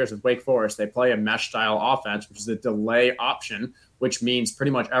first 2 years with Wake Forest, they play a mesh style offense, which is a delay option, which means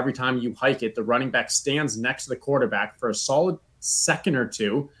pretty much every time you hike it, the running back stands next to the quarterback for a solid second or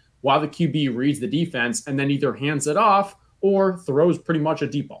two while the QB reads the defense and then either hands it off or throws pretty much a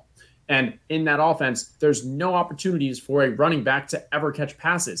deep ball. And in that offense, there's no opportunities for a running back to ever catch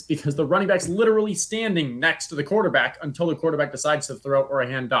passes because the running back's literally standing next to the quarterback until the quarterback decides to throw or a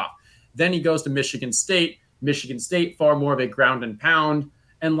handoff. Then he goes to Michigan State. Michigan State, far more of a ground and pound.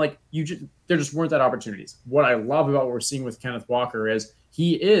 And there just weren't that opportunities. What I love about what we're seeing with Kenneth Walker is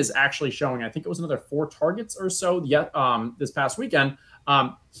he is actually showing, I think it was another 4 targets or so this past weekend.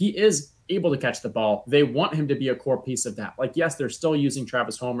 He is able to catch the ball. They want him to be a core piece of that. Like, yes, they're still using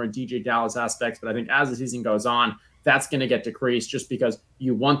Travis Homer and DJ Dallas aspects, but I think as the season goes on, that's going to get decreased just because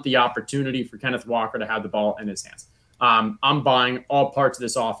you want the opportunity for Kenneth Walker to have the ball in his hands. I'm buying all parts of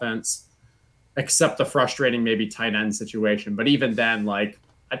this offense except the frustrating maybe tight end situation. But even then, like,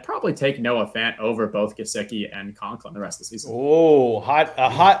 I'd probably take Noah Fant over both Gesicki and Conklin the rest of the season. Oh, a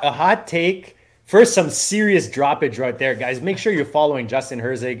hot take. First, some serious droppage right there, guys. Make sure you're following Justin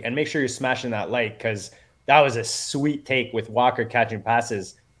HERZiG and make sure you're smashing that like, because that was a sweet take with Walker catching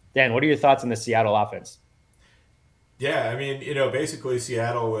passes. Dan, what are your thoughts on the Seattle offense? Yeah, I mean, basically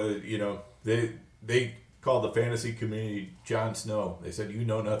Seattle was, they called the fantasy community Jon Snow. They said, "You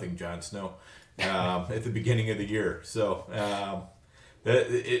know nothing, Jon Snow," at the beginning of the year. So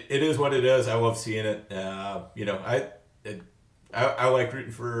it is what it is. I love seeing it. I like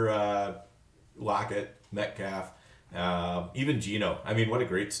rooting for Lockett, Metcalf, even GiNO. I mean, what a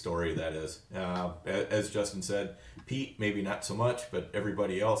great story that is. As Justin said, Pete maybe not so much, but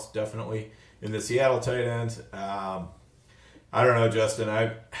everybody else definitely. In the Seattle tight ends, I don't know, Justin.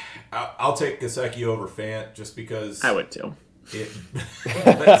 I'll take Gesicki over Fant just because I would too.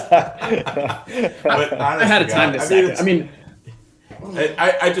 But I had a time to say.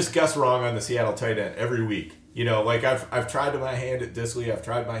 I just guess wrong on the Seattle tight end every week. I've tried my hand at Disley, I've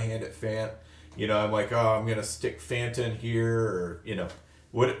tried my hand at Fant. I'm like, oh, I'm gonna stick Fant in here, or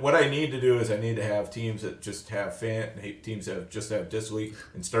what I need to do is I need to have teams that just have Fant and teams that just have Disley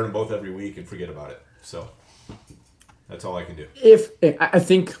and start them both every week and forget about it. So that's all I can do. I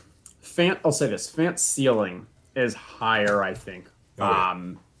think Fant, I'll say this, Fant's ceiling is higher, I think.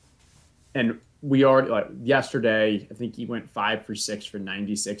 And we already, yesterday, I think he went 5 for 6 for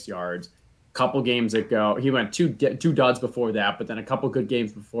 96 yards. A couple games ago, he went two duds before that, but then a couple good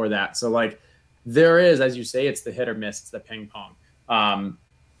games before that. So, there is, as you say, it's the hit or miss, it's the ping pong.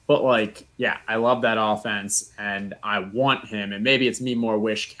 But like, yeah, I love that offense and I want him. And maybe it's me more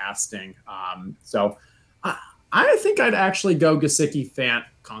wish casting. So I think I'd actually go Gesicki, Fant,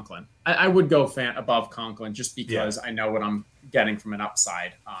 Conklin. I would go Fant above Conklin just because I know what I'm getting from an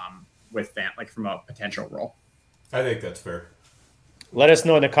upside with Fant, like from a potential role. I think that's fair. Let us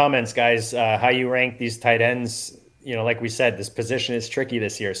know in the comments, guys, how you rank these tight ends. You know, like we said, this position is tricky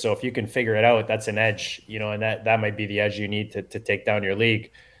this year. So if you can figure it out, that's an edge, you know, and that might be the edge you need to take down your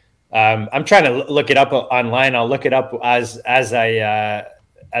league. I'm trying to look it up online. I'll look it up as I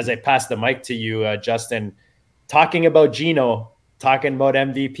pass the mic to you, Justin. Talking about GiNO, talking about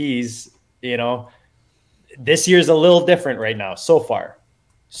MVPs, you know, this year's a little different right now so far.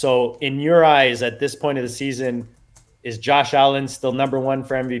 So in your eyes, at this point of the season, is Josh Allen still number one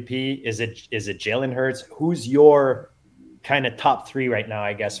for MVP? Is it Jalen Hurts? Who's your kind of top three right now,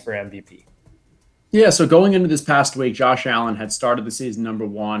 I guess, for MVP? Yeah, so going into this past week, Josh Allen had started the season number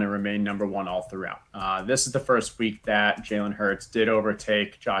one and remained number one all throughout. This is the first week that Jalen Hurts did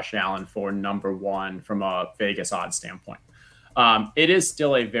overtake Josh Allen for number one from a Vegas odds standpoint. It is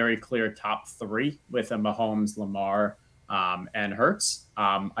still a very clear top three with a Mahomes, Lamar, and Hurts.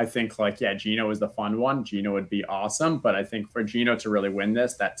 I think GiNO is the fun one. GiNO would be awesome, but I think for GiNO to really win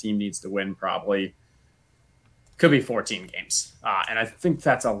this, that team needs to win probably could be 14 games. And I think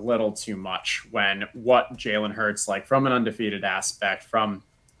that's a little too much when what Jalen Hurts, like from an undefeated aspect, from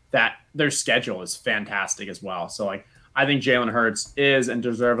that their schedule is fantastic as well. So I think Jalen Hurts is, and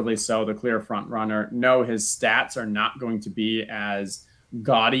deservedly so, the clear front runner. No, his stats are not going to be as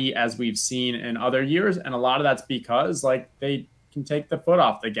gaudy as we've seen in other years. And a lot of that's because they can take the foot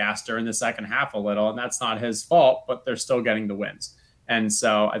off the gas during the second half a little, and that's not his fault, but they're still getting the wins. And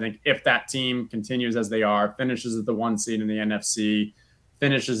so I think if that team continues as they are, finishes at the 1 seed in the NFC,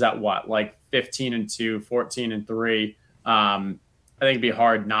 finishes at 15-2, 14-3, I think it'd be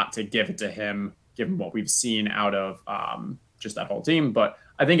hard not to give it to him, given what we've seen out of just that whole team. But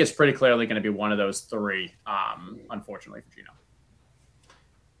I think it's pretty clearly going to be one of those three, unfortunately for GiNO.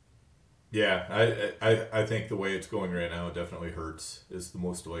 Yeah, I think the way it's going right now, it definitely Hurts is the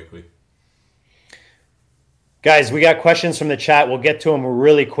most likely. Guys, we got questions from the chat. We'll get to them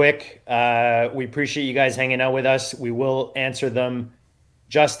really quick. We appreciate you guys hanging out with us. We will answer them.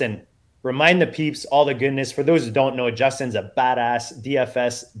 Justin, remind the peeps all the goodness. For those who don't know, Justin's a badass,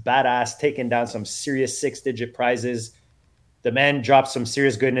 DFS badass, taking down some serious 6-digit prizes. The man drops some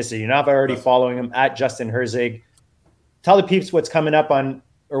serious goodness. If you're not already following him, at Justin HERZiG. Tell the peeps what's coming up on,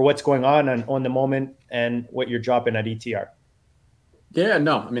 or what's going on the moment, and what you're dropping at ETR. Yeah,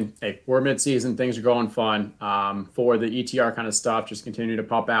 no, I mean, hey, we're mid-season. Things are going fun. For the ETR kind of stuff, just continue to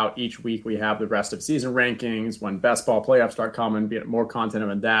pop out. Each week we have the rest of season rankings. When best ball playoffs start coming, be more content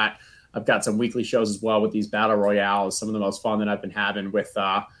on that. I've got some weekly shows as well with these battle royales, some of the most fun that I've been having with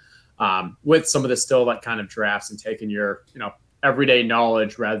some of the still kind of drafts and taking your, everyday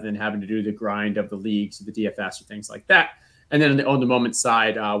knowledge rather than having to do the grind of the leagues, the DFS or things like that. And then on the moment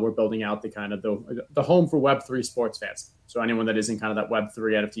side, we're building out the kind of the home for Web3 sports fans. So anyone that is in kind of that Web3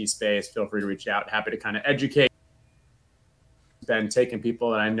 NFT space, feel free to reach out. Happy to kind of educate. Been taking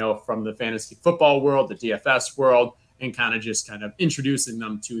people that I know from the fantasy football world, the DFS world, and kind of introducing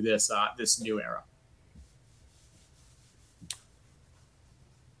them to this new era.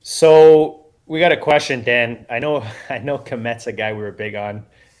 So we got a question, Dan. I know Komet's a guy we were big on,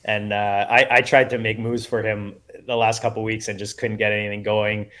 and I tried to make moves for him the last couple of weeks and just couldn't get anything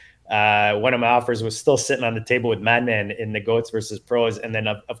going. One of my offers was still sitting on the table with Madman in the GOATs versus Pros, and then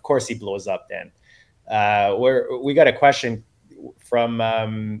of course he blows up. Dan, we got a question from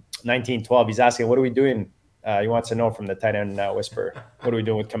 1912. He's asking, "What are we doing?" He wants to know from the tight end whisperer. What are we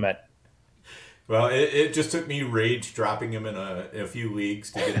doing with Komet? Well, it just took me rage dropping him in a few leagues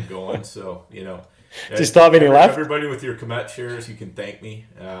to get him going. So just stop when he left. Everybody with your Komet shares, you can thank me.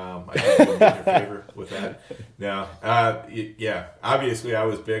 I think you'll do your favor with that. Now, yeah, obviously I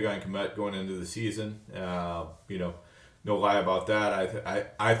was big on Komet going into the season. No lie about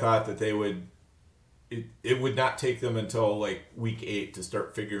that. I thought that they would. It would not take them until week 8 to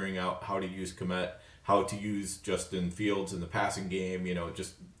start figuring out how to use Komet, how to use Justin Fields in the passing game.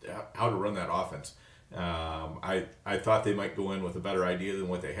 Just how to run that offense. I thought they might go in with a better idea than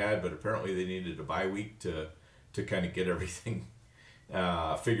what they had, but apparently they needed a bye week to kind of get everything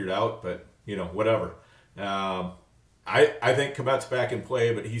figured out. But whatever. I think Komet's back in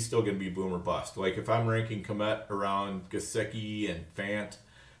play, but he's still going to be boom or bust. If I'm ranking Komet around Gesicki and Fant,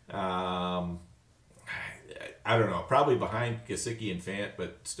 I don't know, probably behind Gesicki and Fant,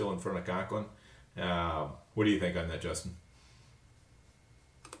 but still in front of Conklin. What do you think on that, Justin?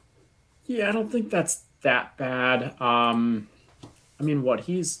 Yeah, I don't think that's that bad. I I mean,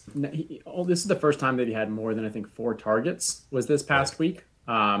 this is the first time that he had more than, I think, 4 targets was this past week.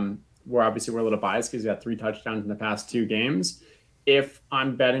 Where obviously we're a little biased because he got 3 touchdowns in the past 2 games. If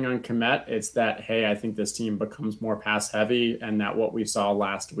I'm betting on Komet, it's that, hey, I think this team becomes more pass heavy and that what we saw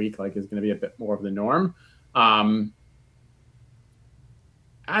last week is going to be a bit more of the norm. I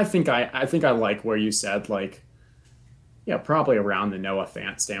think I like where you said, probably around the Noah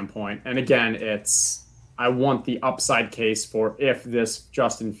Fant standpoint. And again, I want the upside case for if this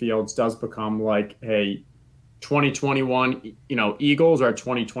Justin Fields does become hey, 2021, Eagles or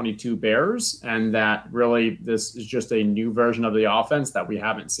 2022 Bears, and that really this is just a new version of the offense that we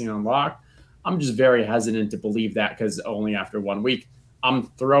haven't seen unlocked. I'm just very hesitant to believe that because only after 1 week, I'm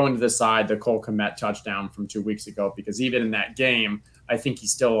throwing to the side the Cole Kmet touchdown from 2 weeks ago, because even in that game, I think he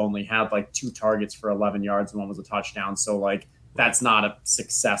still only had 2 targets for 11 yards and 1 was a touchdown. So that's not a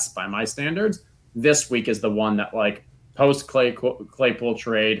success by my standards. This week is the one that post Claypool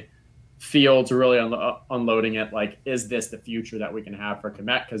trade, Fields really unloading it. Is this the future that we can have for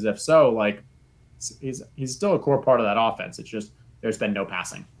Komet? Because if so, he's still a core part of that offense. It's just there's been no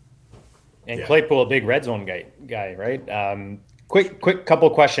passing. And Claypool, a big red zone guy, right? Quick couple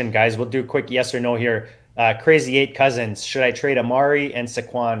question, guys. We'll do a quick yes or no here. Crazy 8 Cousins. Should I trade Amari and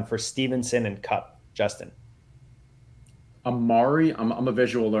Saquon for Stevenson and Kupp? Justin. Amari, I'm a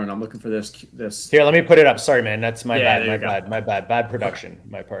visual learner. I'm looking for this. Here, let me put it up. Sorry, man. That's my bad. My bad. Bad production.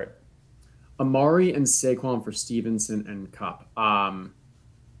 My part. Amari and Saquon for Stevenson and Kupp.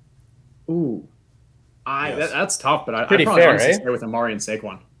 That's tough, but I'd probably fair, right? Stay with Amari and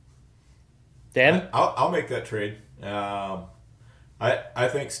Saquon. Dan? I'll make that trade. I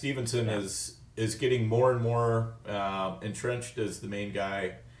think Stevenson is getting more and more entrenched as the main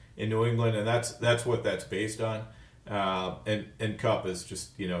guy in New England, and that's what that's based on. And Kupp is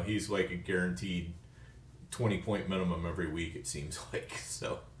just, he's a guaranteed 20-point minimum every week, it seems like.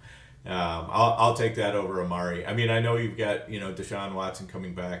 So I'll take that over Amari. I mean, I know you've got, Deshaun Watson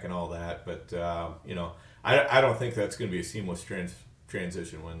coming back and all that, but, I don't think that's going to be a seamless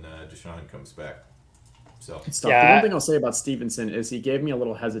transition when Deshaun comes back. So the one thing I'll say about Stevenson is he gave me a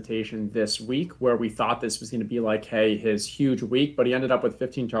little hesitation this week where we thought this was going to be hey, his huge week, but he ended up with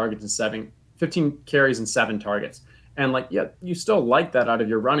 15 carries and 7 targets. And you still like that out of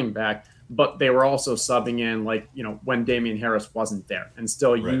your running back, but they were also subbing in when Damian Harris wasn't there and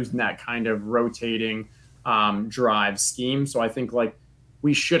still using that kind of rotating drive scheme. So I think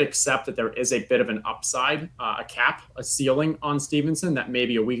we should accept that there is a bit of an upside, a cap, a ceiling on Stevenson that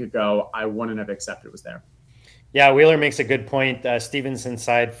maybe a week ago I wouldn't have accepted was there. Yeah, Wheeler makes a good point. Stevenson's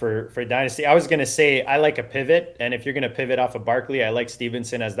side for Dynasty. I was going to say I like a pivot, and if you're going to pivot off of Barkley, I like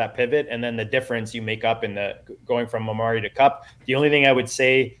Stevenson as that pivot, and then the difference you make up in the going from Amari to Kupp. The only thing I would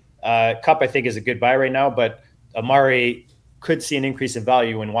say, Kupp I think is a good buy right now, but Amari could see an increase in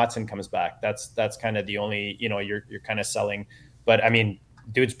value when Watson comes back. That's kind of the only you're kind of selling, but I mean,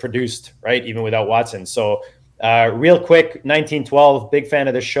 dude's produced right even without Watson. So. Real quick, 1912, big fan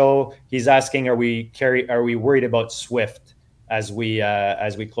of the show. He's asking, are we worried about Swift as we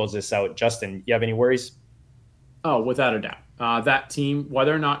close this out? Justin, you have any worries? Oh, without a doubt. That team,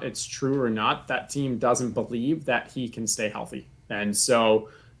 whether or not it's true or not, that team doesn't believe that he can stay healthy. And so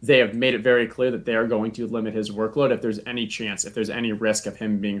they have made it very clear that they are going to limit his workload if there's any chance, if there's any risk of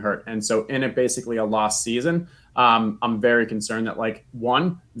him being hurt. And so in basically a lost season, I'm very concerned that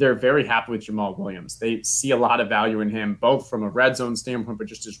one, they're very happy with Jamal Williams. They see a lot of value in him, both from a red zone standpoint, but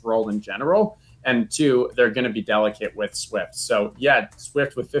just his role in general. And 2, they're going to be delicate with Swift. So yeah,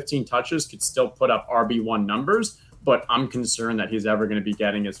 Swift with 15 touches could still put up RB1 numbers, but I'm concerned that he's ever going to be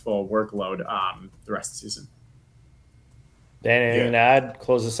getting his full workload the rest of the season. Dan, anything to add?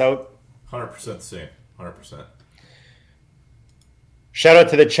 Close this out? 100% the same. 100%. Shout out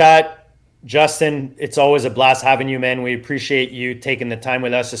to the chat. Justin, it's always a blast having you, man. We appreciate you taking the time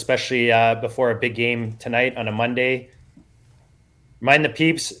with us, especially before a big game tonight on a Monday. Mind the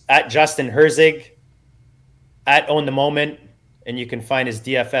peeps at Justin HERZiG, at Own the Moment, and you can find his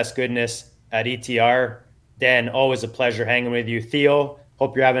DFS goodness at ETR. Dan, always a pleasure hanging with you. Theo,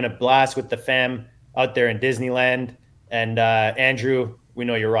 hope you're having a blast with the fam out there in Disneyland. And Andrew, we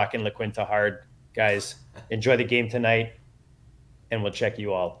know you're rocking La Quinta hard. Guys, enjoy the game tonight, and we'll check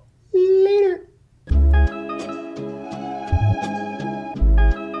you all later.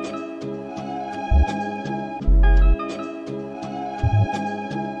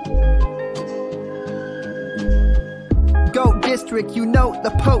 Go district, you know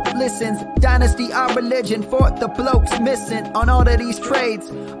the Pope listens. Dynasty, our religion, for the blokes missing. On all of these trades,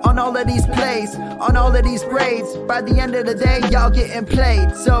 on all of these plays, on all of these grades. By the end of the day, y'all getting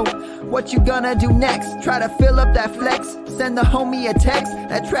played. So, what you gonna do next? Try to fill up that flex? Send the homie a text?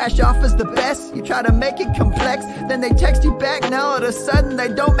 That trash offer's the best? You try to make it complex, then they text you back. Now all of a sudden they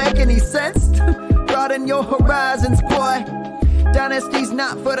don't make any sense. Broaden your horizons, boy. Dynasty's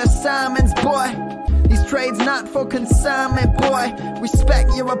not for the Simons, boy. These trades not for consignment, boy.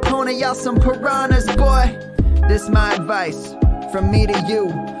 Respect your opponent, y'all some piranhas, boy. This my advice from me to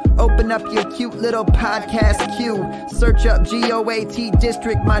you. Open up your cute little podcast queue. Search up GOAT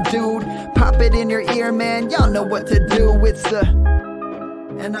District, my dude. Pop it in your ear, man. Y'all know what to do. It's the...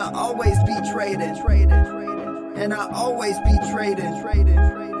 And I always be traded. And I always be traded.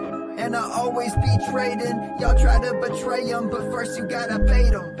 And I always be trading. Y'all try to betray them, but first you gotta bait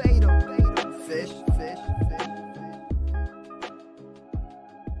them. Fish.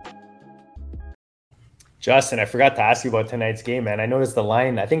 Justin, I forgot to ask you about tonight's game, man. I noticed the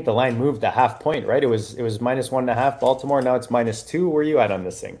line. I think the line moved a half point, right? It was -1.5 Baltimore. Now it's -2. Where are you at on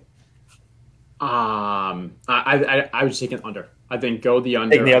this thing? I was taking under. I think go the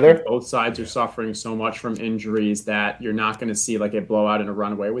under. Take the other? Both sides are suffering so much from injuries that you're not going to see like a blowout and a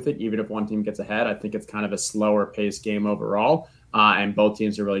runaway with it. Even if one team gets ahead, I think it's kind of a slower paced game overall. And both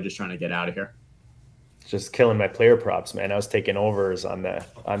teams are really just trying to get out of here. Just killing my player props, man. I was taking overs on the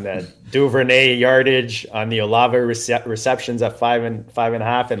Duvernay yardage, on the Olave receptions at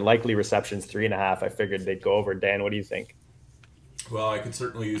 5.5, and likely receptions 3.5. I figured they'd go over. Dan, what do you think? Well, I could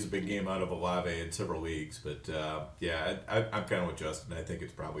certainly use a big game out of Olave in several leagues, but I'm kind of with Justin. I think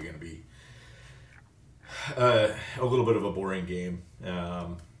it's probably going to be a little bit of a boring game.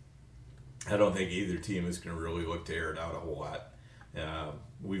 I don't think either team is going to really look to air it out a whole lot.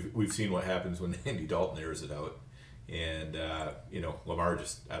 We've seen what happens when Andy Dalton airs it out, and Lamar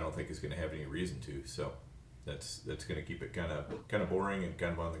I don't think is going to have any reason to. So that's going to keep it kind of boring and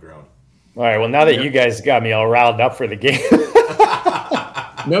kind of on the ground. All right. Well, now that you guys got me all riled up for the game,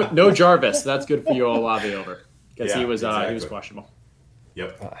 no Jarvis. That's good for you, Olave over because he was questionable.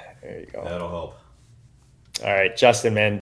 Yep. there you go. That'll help. All right, Justin, man.